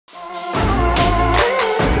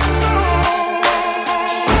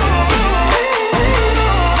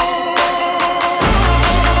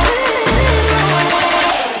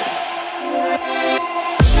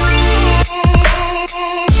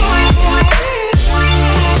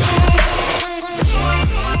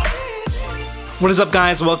What is up,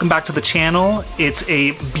 guys? Welcome back to the channel. It's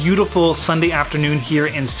a beautiful Sunday afternoon here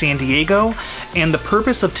in San Diego, and the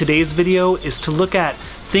purpose of today's video is to look at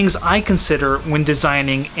things I consider when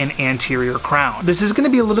designing an anterior crown. This is going to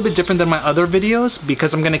be a little bit different than my other videos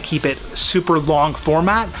because I'm going to keep it super long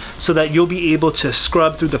format so that you'll be able to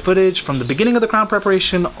scrub through the footage from the beginning of the crown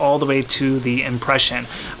preparation all the way to the impression.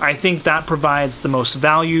 I think that provides the most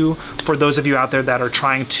value for those of you out there that are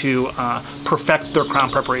trying to perfect their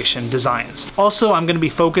crown preparation designs. Also, I'm going to be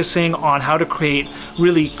focusing on how to create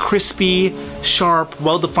really crispy, sharp,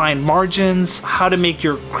 well-defined margins, how to make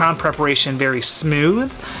your crown preparation very smooth,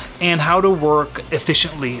 and how to work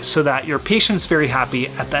efficiently so that your patient's very happy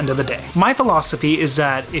at the end of the day. My philosophy is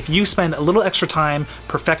that if you spend a little extra time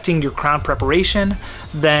perfecting your crown preparation,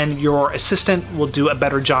 then your assistant will do a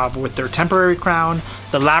better job with their temporary crown,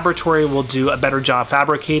 the laboratory will do a better job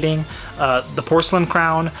fabricating the porcelain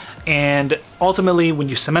crown, and ultimately when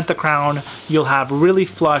you cement the crown, you'll have really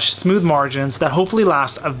flush, smooth margins that hopefully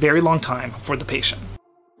last a very long time for the patient.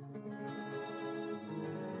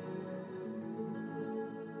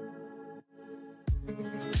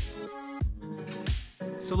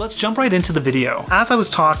 So let's jump right into the video. As I was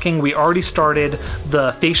talking, we already started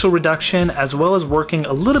the facial reduction as well as working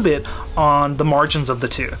a little bit on the margins of the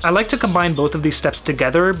tooth. I like to combine both of these steps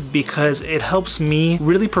together because it helps me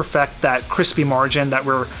really perfect that crispy margin that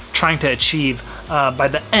we're trying to achieve by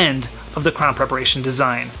the end of the crown preparation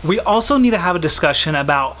design. We also need to have a discussion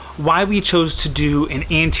about why we chose to do an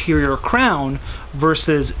anterior crown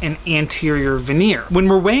versus an anterior veneer. When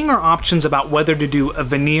we're weighing our options about whether to do a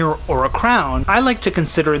veneer or a crown, I like to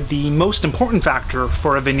consider the most important factor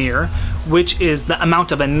for a veneer, which is the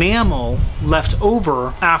amount of enamel left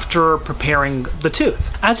over after preparing the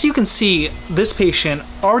tooth. As you can see, this patient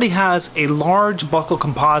already has a large buccal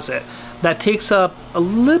composite that takes up a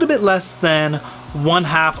little bit less than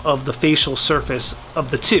 1/2 of the facial surface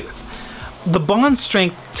of the tooth. The bond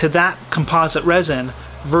strength to that composite resin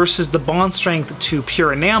versus the bond strength to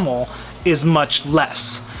pure enamel is much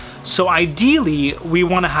less. So ideally, we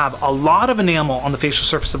want to have a lot of enamel on the facial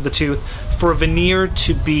surface of the tooth for a veneer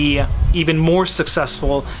to be even more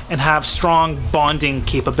successful and have strong bonding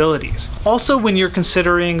capabilities. Also, when you're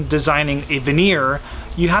considering designing a veneer,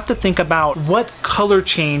 you have to think about what color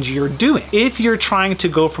change you're doing. If you're trying to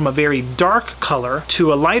go from a very dark color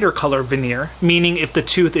to a lighter color veneer, meaning if the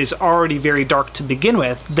tooth is already very dark to begin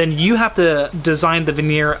with, then you have to design the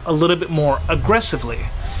veneer a little bit more aggressively.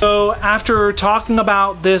 So after talking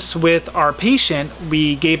about this with our patient,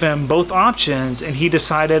 we gave him both options and he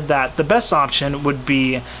decided that the best option would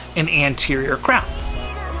be an anterior crown.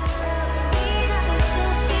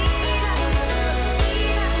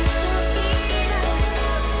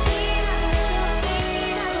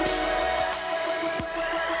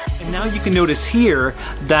 Now you can notice here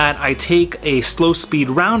that I take a slow speed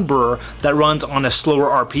round burr that runs on a slower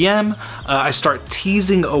RPM. I start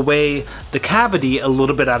teasing away the cavity a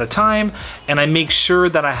little bit at a time, and I make sure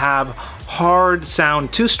that I have hard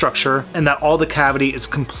sound tooth structure and that all the cavity is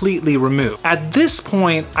completely removed. At this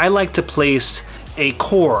point, I like to place a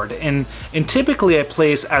cord, and typically I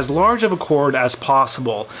place as large of a cord as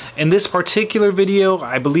possible. In this particular video,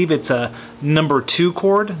 I believe it's a number 2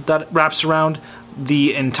 cord that wraps around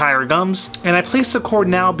the entire gums, and I place the cord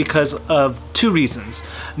now because of 2 reasons.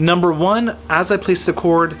 Number 1, as I place the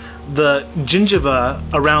cord, the gingiva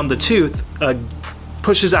around the tooth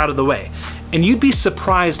pushes out of the way, and you'd be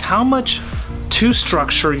surprised how much tooth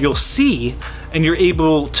structure you'll see and you're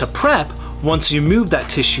able to prep once you move that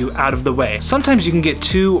tissue out of the way. Sometimes you can get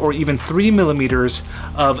 2 or even 3 millimeters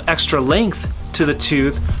of extra length to the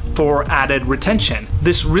tooth for added retention.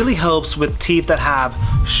 This really helps with teeth that have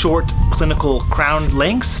short clinical crown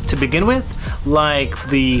lengths to begin with, like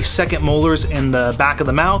the second molars in the back of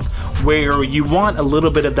the mouth, where you want a little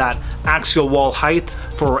bit of that axial wall height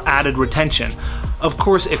for added retention. Of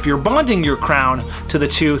course, if you're bonding your crown to the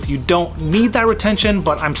tooth, you don't need that retention,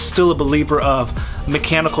 but I'm still a believer of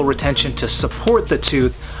mechanical retention to support the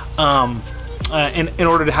tooth in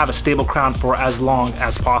order to have a stable crown for as long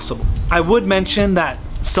as possible. I would mention that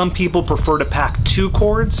some people prefer to pack 2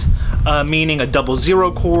 cords, meaning a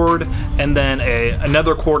 00 cord and then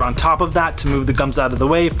another cord on top of that to move the gums out of the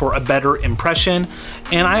way for a better impression.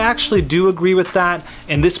 And I actually do agree with that.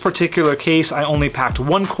 In this particular case, I only packed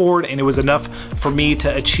 1 cord and it was enough for me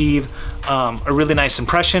to achieve a really nice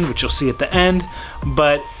impression, which you'll see at the end.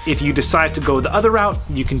 But if you decide to go the other route,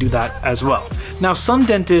 you can do that as well. Now, some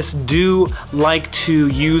dentists do like to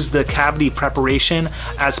use the cavity preparation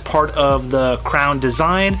as part of the crown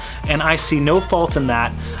design, and I see no fault in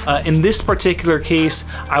that. In this particular case,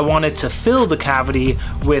 I wanted to fill the cavity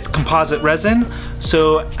with composite resin.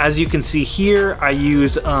 So as you can see here, I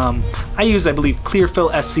use I believe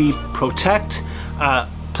Clearfill SC Protect,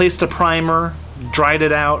 placed a primer, dried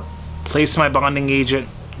it out, placed my bonding agent,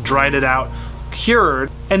 dried it out, cured,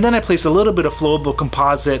 and then I placed a little bit of flowable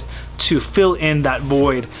composite to fill in that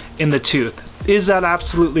void in the tooth. Is that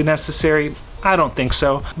absolutely necessary? I don't think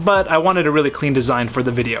so, but I wanted a really clean design for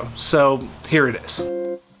the video, so here it is.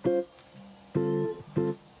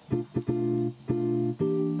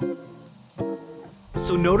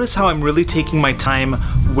 So notice how I'm really taking my time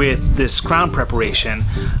with this crown preparation.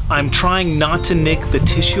 I'm trying not to nick the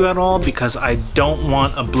tissue at all because I don't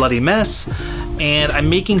want a bloody mess, and I'm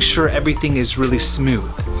making sure everything is really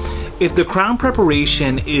smooth. If the crown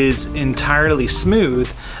preparation is entirely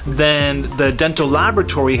smooth, then the dental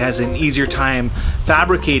laboratory has an easier time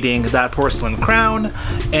fabricating that porcelain crown,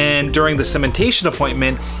 and during the cementation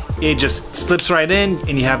appointment, it just slips right in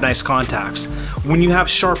and you have nice contacts. When you have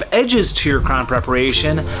sharp edges to your crown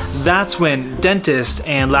preparation, that's when dentists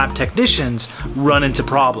and lab technicians run into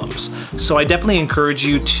problems. So I definitely encourage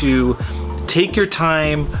you to take your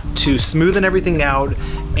time to smoothen everything out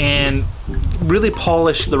and really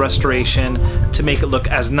polish the restoration to make it look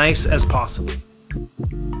as nice as possible.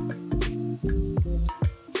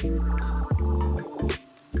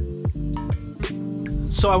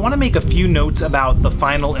 So I want to make a few notes about the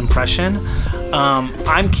final impression.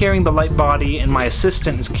 I'm carrying the light body and my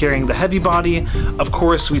assistant is carrying the heavy body. Of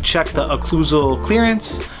course, we check the occlusal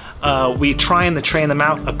clearance. We try in the tray in the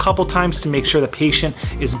mouth a couple times to make sure the patient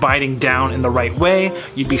is biting down in the right way.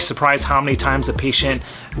 You'd be surprised how many times a patient,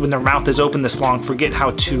 when their mouth is open this long, forget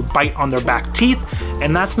how to bite on their back teeth.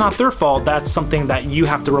 And that's not their fault. That's something that you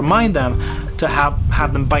have to remind them to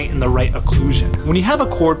have them bite in the right occlusion. When you have a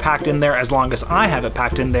cord packed in there, as long as I have it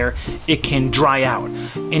packed in there, it can dry out.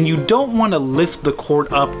 And you don't want to lift the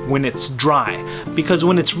cord up when it's dry, because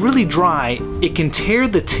when it's really dry, it can tear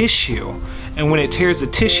the tissue. And when it tears the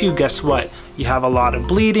tissue, guess what? You have a lot of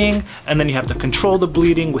bleeding, and then you have to control the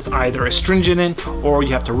bleeding with either astringent or you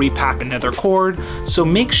have to repack another cord. So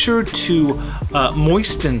make sure to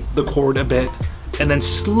moisten the cord a bit and then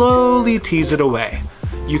slowly tease it away.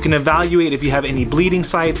 You can evaluate if you have any bleeding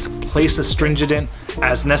sites, place astringent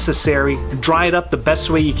as necessary, dry it up the best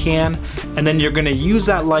way you can, and then you're gonna use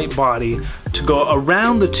that light body to go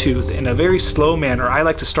around the tooth in a very slow manner. I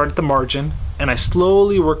like to start at the margin and I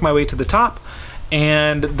slowly work my way to the top,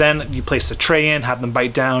 and then you place the tray in, have them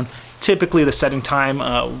bite down. Typically the setting time,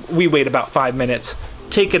 we wait about 5 minutes,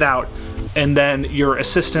 take it out, and then your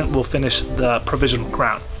assistant will finish the provisional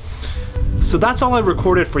crown. So that's all I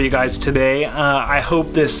recorded for you guys today. I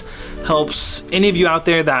hope this helps any of you out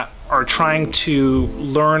there that are trying to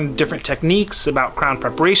learn different techniques about crown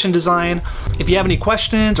preparation design. If you have any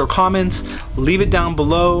questions or comments, leave it down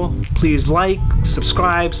below. Please like,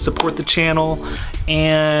 subscribe, support the channel.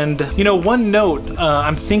 And you know, one note,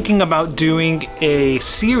 I'm thinking about doing a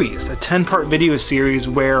series, a 10-part video series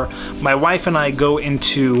where my wife and I go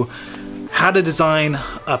into how to design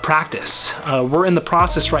a practice. We're in the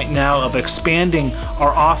process right now of expanding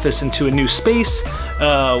our office into a new space.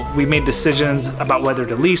 We made decisions about whether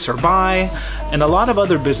to lease or buy, and a lot of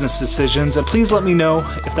other business decisions. And please let me know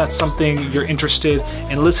if that's something you're interested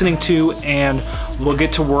in listening to, and we'll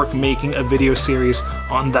get to work making a video series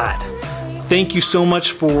on that. Thank you so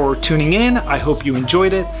much for tuning in. I hope you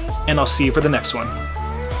enjoyed it, and I'll see you for the next one.